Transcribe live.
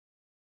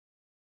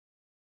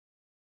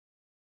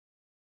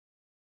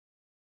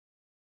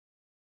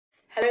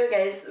Hello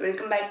guys,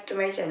 welcome back to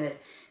my channel.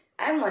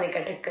 I am Monica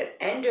Thakkar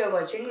and you are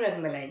watching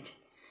Maybelline.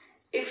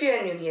 If you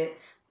are new here,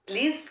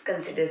 please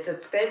consider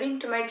subscribing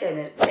to my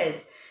channel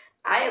as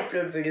I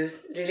upload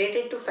videos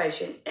related to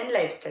fashion and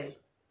lifestyle.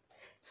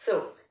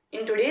 So,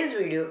 in today's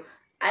video,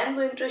 I am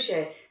going to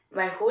share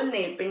my whole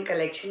nail paint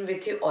collection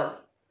with you all.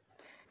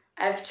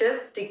 I have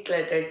just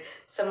decluttered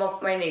some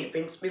of my nail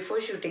paints before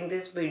shooting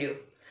this video.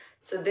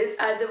 So these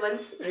are the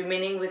ones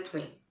remaining with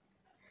me.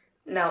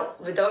 Now,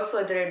 without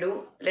further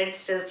ado,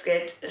 let's just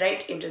get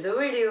right into the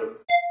video.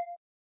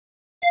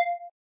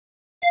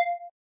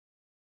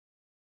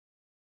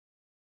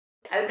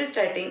 I'll be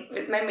starting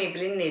with my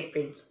Maybelline nail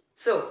paints.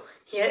 So,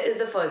 here is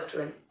the first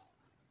one.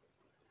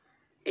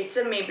 It's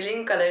a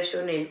Maybelline Color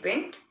Show nail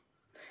paint.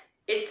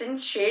 It's in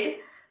shade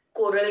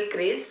Coral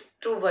Craze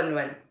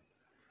 211.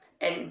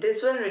 And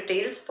this one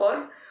retails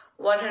for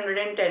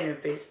 110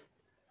 rupees.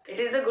 It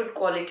is a good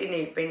quality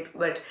nail paint,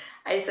 but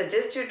I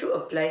suggest you to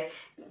apply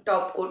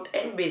top coat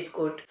and base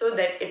coat so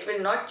that it will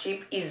not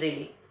chip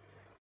easily.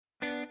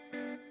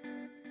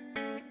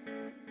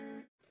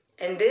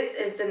 And this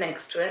is the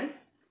next one.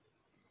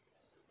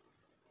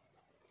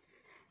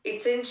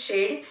 It's in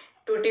shade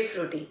Tutti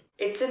Frutti.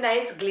 It's a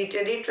nice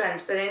glittery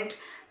transparent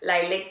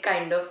lilac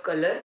kind of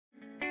color.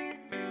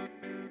 And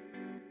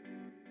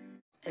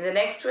the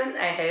next one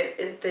I have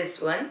is this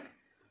one.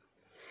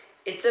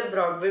 It's a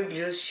Broadway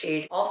blue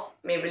shade of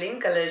Maybelline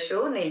Color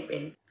Show nail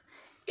paint.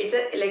 It's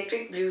an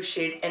electric blue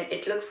shade and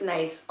it looks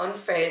nice on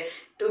fair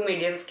to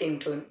medium skin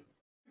tone.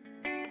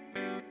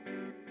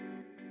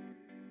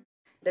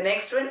 The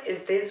next one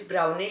is this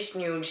brownish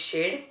nude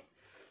shade.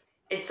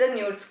 It's a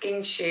nude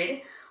skin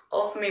shade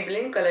of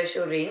Maybelline Color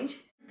Show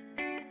range.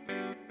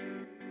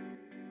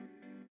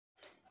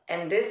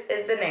 And this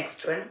is the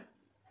next one.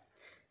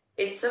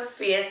 It's a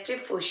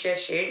Festive Fuchsia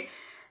shade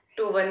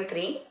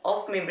 213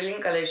 of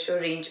Maybelline Color Show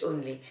range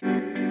only.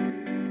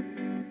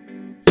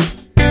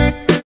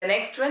 The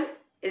next one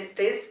is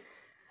this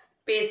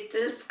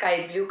pastel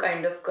sky blue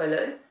kind of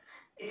color.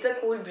 It's a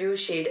cool blue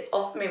shade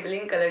of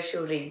Maybelline Color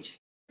Show range.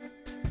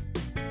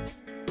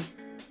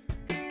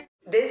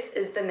 This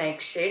is the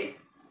next shade.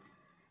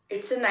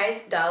 It's a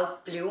nice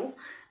dark blue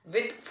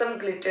with some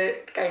glitter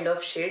kind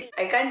of shade.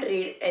 I can't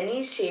read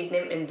any shade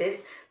name in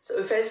this, so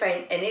if I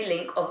find any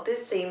link of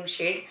this same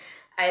shade,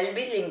 I'll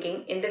be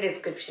linking in the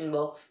description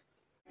box.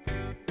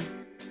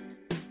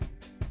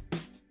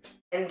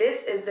 And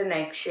this is the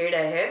next shade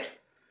I have.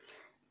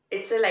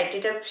 It's a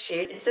lighted up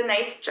shade. It's a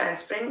nice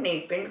transparent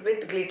nail paint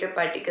with glitter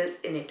particles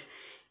in it.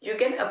 You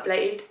can apply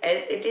it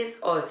as it is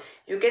or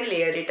you can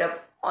layer it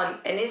up on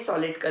any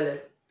solid color.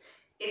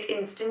 It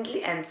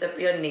instantly amps up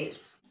your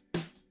nails.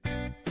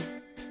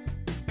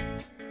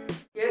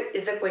 Here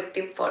is a quick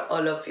tip for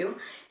all of you.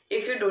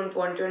 If you don't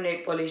want your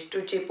nail polish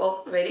to chip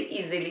off very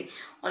easily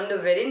on the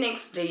very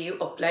next day you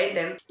apply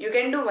them, you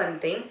can do one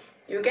thing.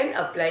 You can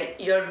apply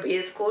your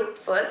base coat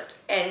first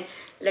and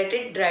let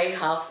it dry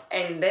half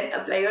and then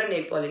apply your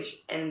nail polish.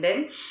 And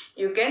then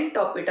you can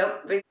top it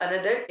up with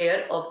another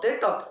layer of the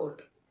top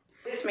coat.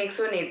 This makes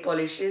your nail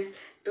polishes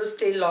to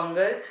stay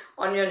longer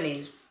on your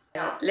nails.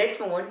 Now let's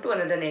move on to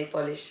another nail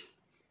polish.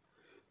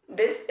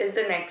 This is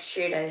the next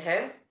shade I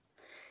have.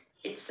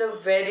 It's a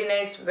very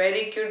nice,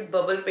 very cute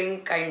bubble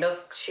pink kind of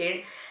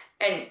shade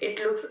and it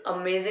looks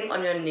amazing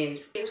on your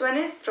nails. This one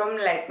is from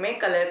Lakme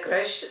Color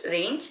Crush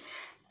range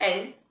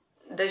and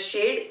the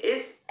shade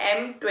is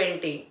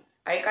M20.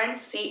 I can't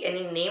see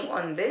any name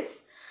on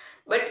this,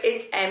 but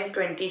it's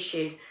M20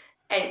 shade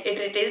and it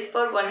retails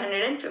for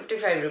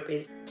 155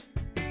 rupees.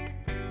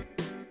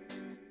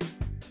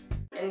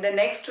 And the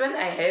next one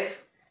I have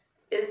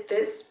is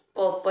this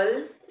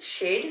purple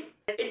shade.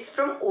 It's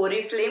from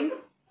Oriflame,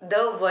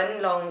 the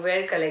One Long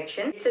Wear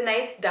collection. It's a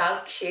nice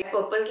dark shade. I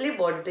purposely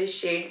bought this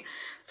shade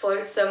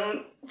for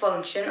some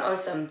function or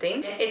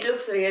something and it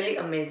looks really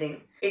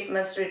amazing. It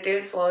must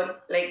retail for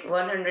like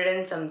 100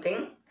 and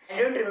something. I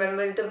don't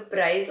remember the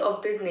price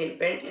of this nail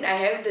paint and I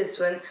have this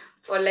one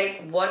for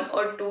like 1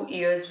 or 2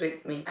 years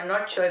with me. I'm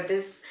not sure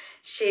this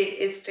shade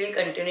is still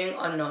continuing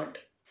or not.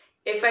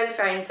 If I'll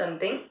find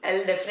something,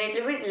 I'll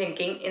definitely be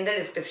linking in the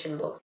description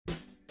box.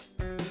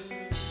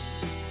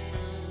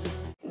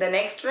 The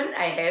next one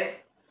I have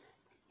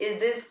is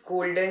this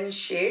golden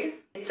shade.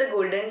 It's a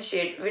golden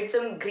shade with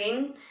some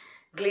green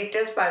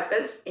glitter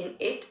sparkles in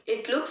it.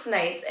 It looks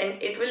nice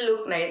and it will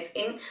look nice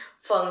in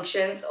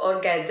functions or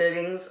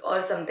gatherings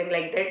or something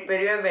like that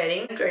where you are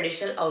wearing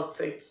traditional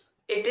outfits.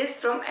 It is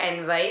from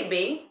NY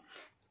Bay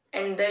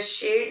and the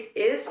shade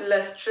is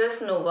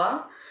Lustrous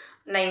Nova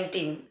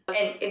 19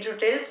 and it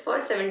retails for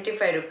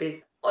 75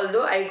 rupees.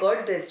 Although I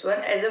got this one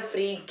as a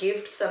free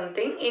gift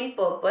something in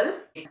purple.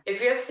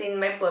 If you have seen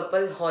my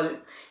purple haul,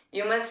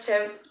 you must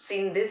have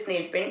seen this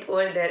nail paint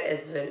over there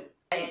as well.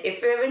 And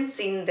if you haven't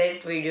seen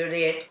that video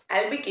yet,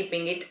 I'll be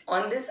keeping it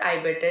on this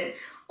I button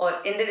or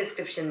in the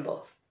description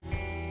box.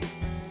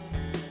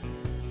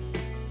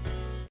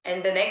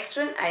 And the next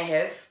one I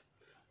have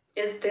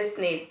is this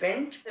nail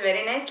paint. A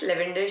very nice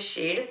lavender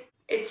shade.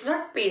 It's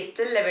not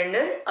pastel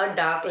lavender, a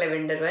dark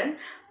lavender one,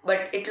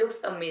 but it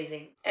looks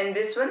amazing. And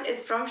this one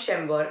is from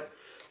Chambor.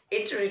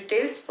 It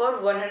retails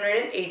for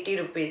 180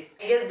 rupees.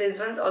 I guess these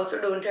ones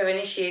also don't have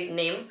any shade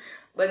name,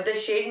 but the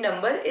shade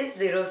number is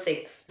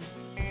 06.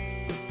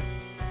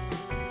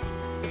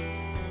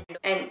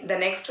 And the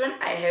next one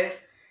I have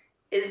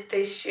is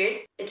this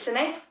shade. It's a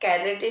nice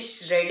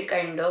carrotish red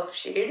kind of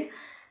shade.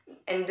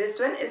 And this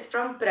one is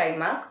from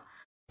Primark.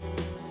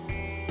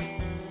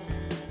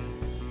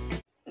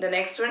 The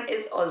next one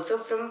is also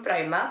from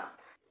Primark.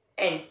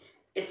 And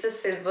it's a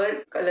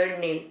silver colored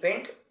nail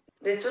paint.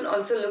 This one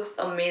also looks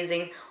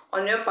amazing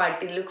on your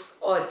party looks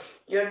or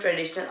your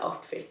traditional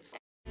outfits.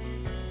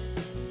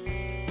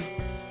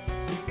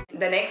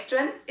 The next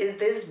one is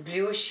this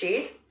blue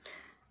shade.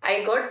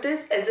 I got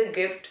this as a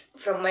gift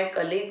from my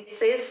colleague. It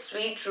says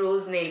Sweet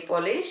Rose Nail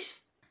Polish.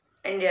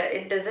 And yeah,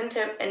 it doesn't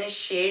have any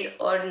shade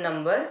or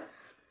number.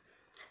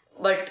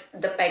 But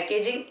the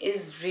packaging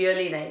is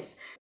really nice.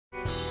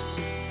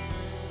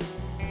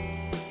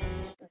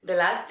 The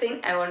last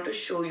thing I want to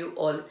show you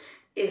all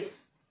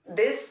is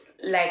this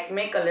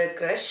Lakme Color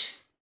Crush.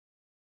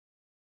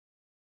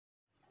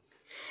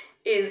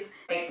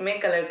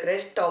 Lakme Color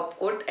Crush top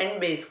coat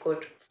and base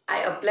coat.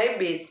 I apply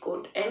base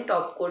coat and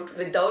top coat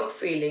without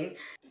failing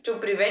to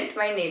prevent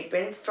my nail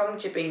paints from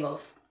chipping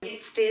off.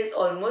 It stays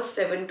almost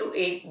 7 to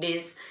 8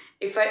 days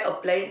if I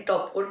apply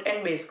top coat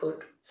and base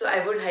coat. So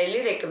I would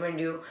highly recommend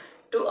you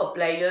to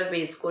apply your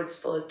base coats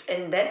first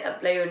and then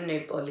apply your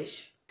nail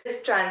polish.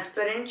 This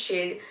transparent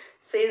shade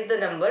says the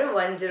number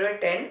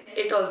 1010.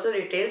 It also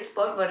retails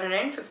for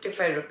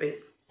 155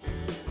 rupees.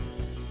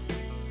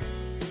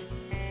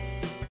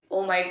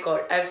 Oh my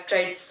god, I've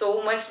tried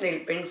so much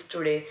nail paints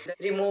today.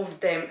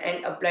 Removed them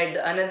and applied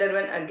the another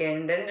one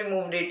again, then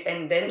removed it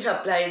and then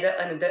applied the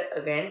another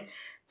again.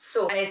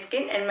 So my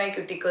skin and my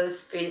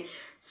cuticles feel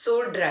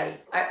so dry.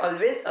 I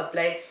always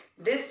apply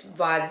this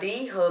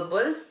Wadi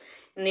Herbals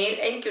nail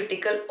and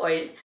cuticle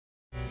oil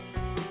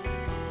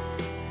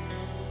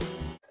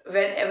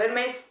whenever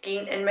my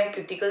skin and my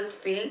cuticles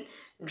feel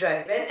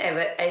dry.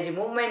 Whenever I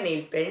remove my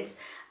nail paints,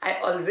 I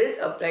always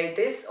apply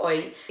this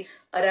oil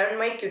around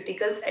my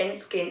cuticles and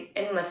skin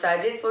and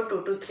massage it for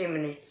 2 to 3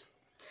 minutes.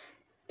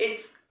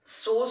 It's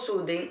so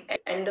soothing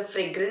and the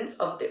fragrance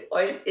of the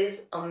oil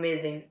is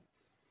amazing.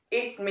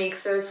 It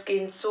makes your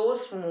skin so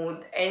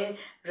smooth and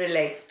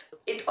relaxed.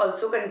 It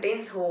also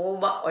contains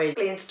jojoba oil. It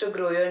claims to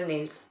grow your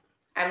nails.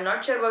 I'm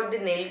not sure about the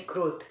nail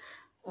growth,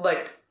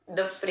 but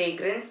the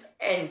fragrance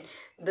and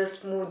the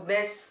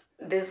smoothness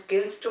this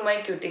gives to my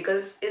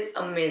cuticles is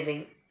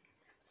amazing.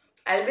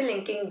 I'll be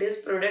linking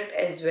this product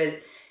as well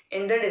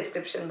in the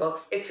description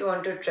box if you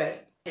want to try.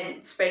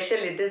 And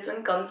especially this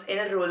one comes in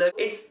a roller.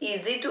 It's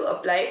easy to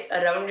apply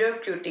around your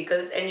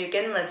cuticles and you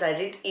can massage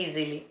it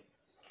easily.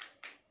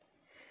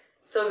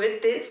 So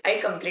with this, I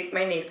complete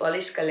my nail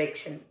polish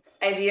collection.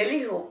 I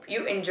really hope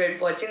you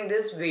enjoyed watching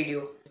this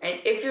video. And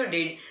if you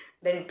did,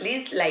 then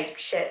please like,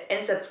 share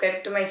and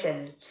subscribe to my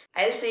channel.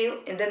 I'll see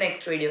you in the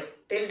next video.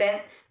 Till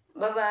then,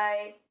 bye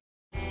bye.